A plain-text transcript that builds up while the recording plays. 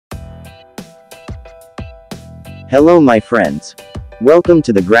Hello my friends. Welcome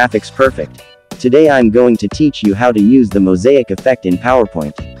to the Graphics Perfect. Today I'm going to teach you how to use the mosaic effect in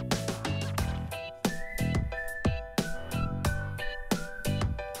PowerPoint.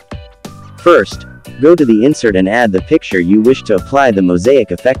 First, go to the insert and add the picture you wish to apply the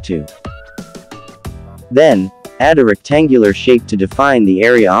mosaic effect to. Then, add a rectangular shape to define the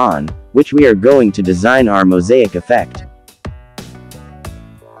area on which we are going to design our mosaic effect.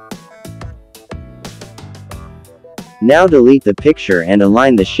 Now delete the picture and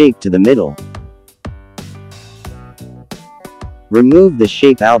align the shape to the middle. Remove the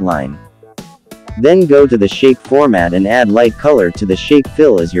shape outline. Then go to the shape format and add light color to the shape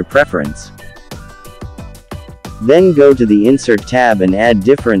fill as your preference. Then go to the Insert tab and add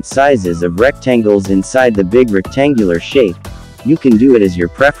different sizes of rectangles inside the big rectangular shape. You can do it as your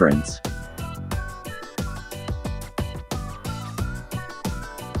preference.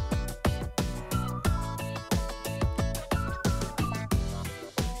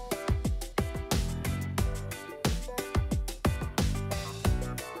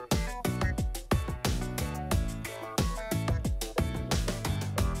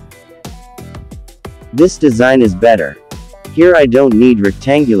 This design is better. Here I don't need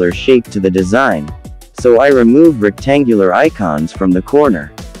rectangular shape to the design, so I remove rectangular icons from the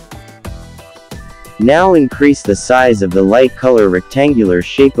corner. Now increase the size of the light color rectangular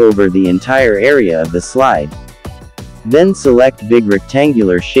shape over the entire area of the slide. Then select big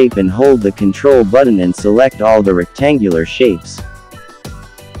rectangular shape and hold the Control button and select all the rectangular shapes.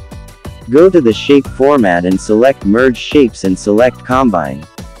 Go to the shape format and select Merge Shapes and select Combine.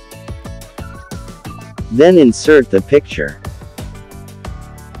 Then insert the picture.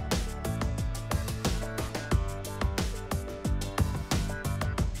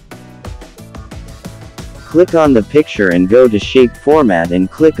 Click on the picture and go to Shape Format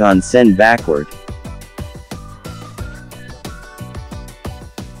and click on Send Backward.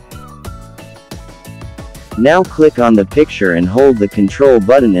 Now click on the picture and hold the Control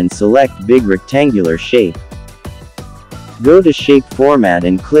button and select Big Rectangular Shape. Go to Shape Format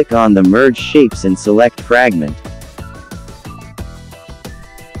and click on the Merge Shapes and select Fragment.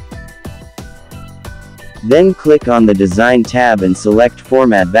 Then click on the Design tab and select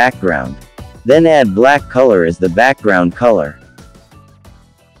Format Background. Then add black color as the background color.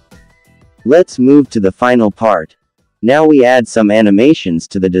 Let's move to the final part. Now we add some animations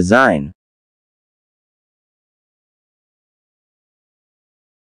to the design.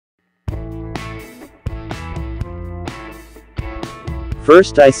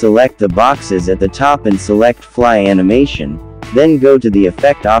 First I select the boxes at the top and select Fly Animation, then go to the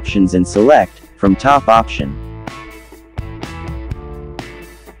Effect options and select, from Top option.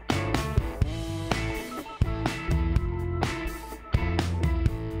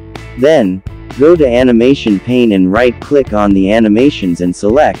 Then, go to Animation pane and right-click on the animations and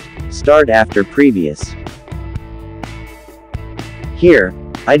select, Start after Previous. Here,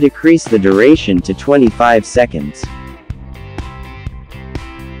 I decrease the duration to 25 seconds.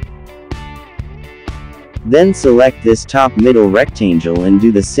 Then select this top middle rectangle and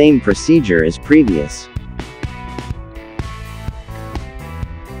do the same procedure as previous.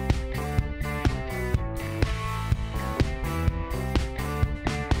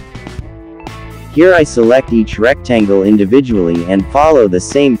 Here I select each rectangle individually and follow the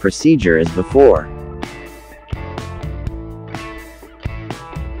same procedure as before.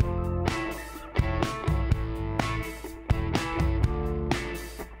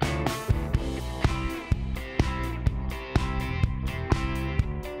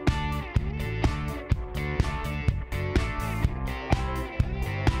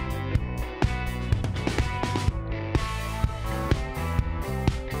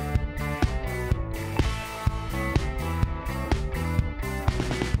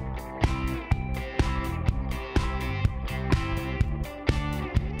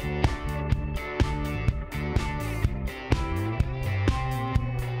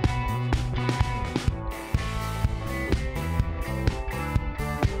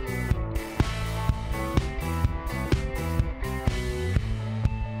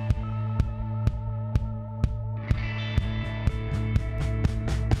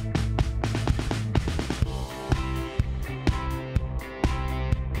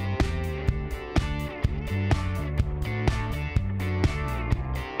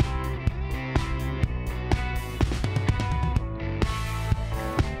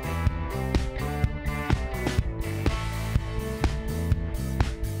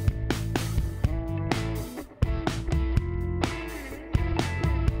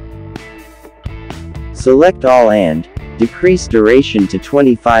 Select all and Decrease duration to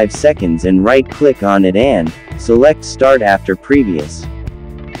 25 seconds and right-click on it and select Start after previous.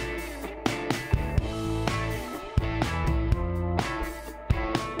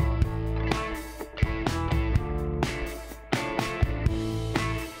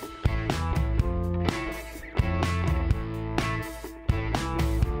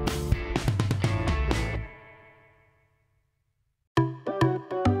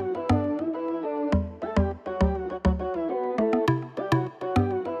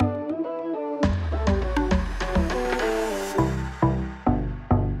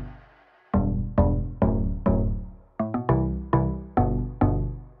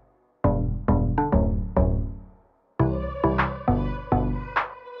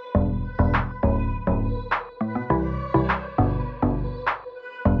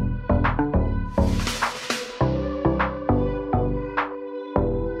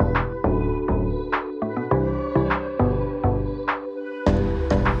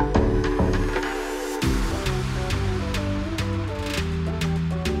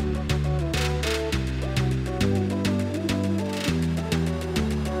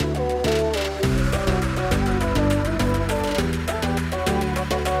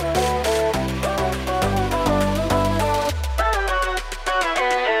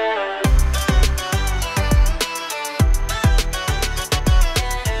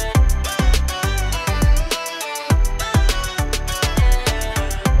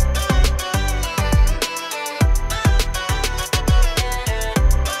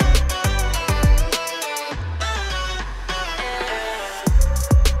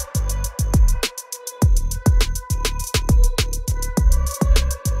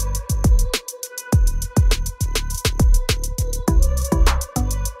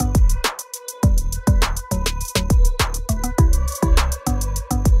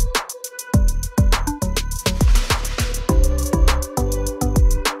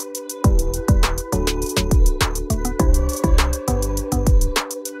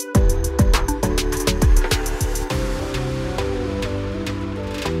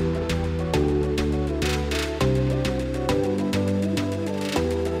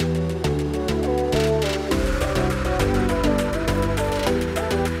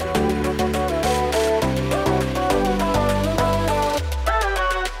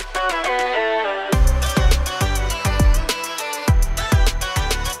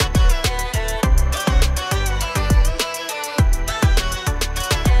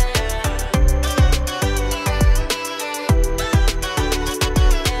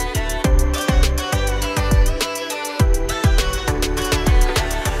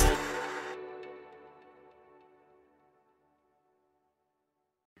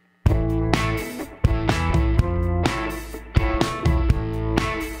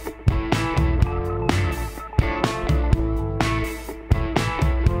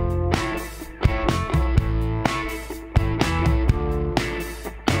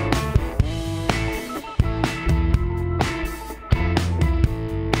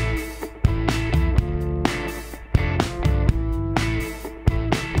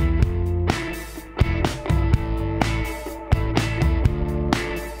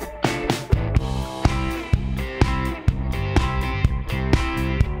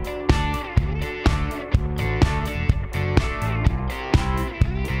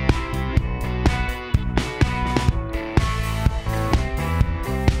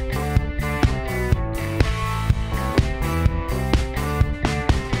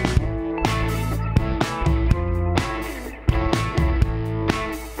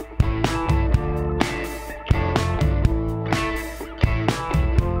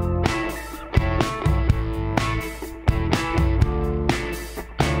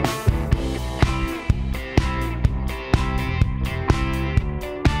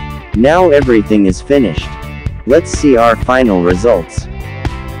 Now everything is finished. Let's see our final results.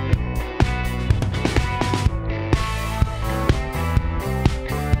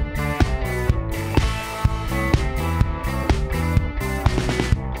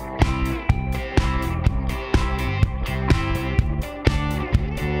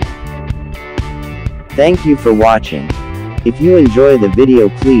 Thank you for watching. If you enjoy the video,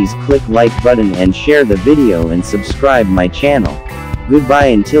 please click like button and share the video and subscribe my channel. Goodbye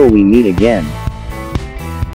until we meet again.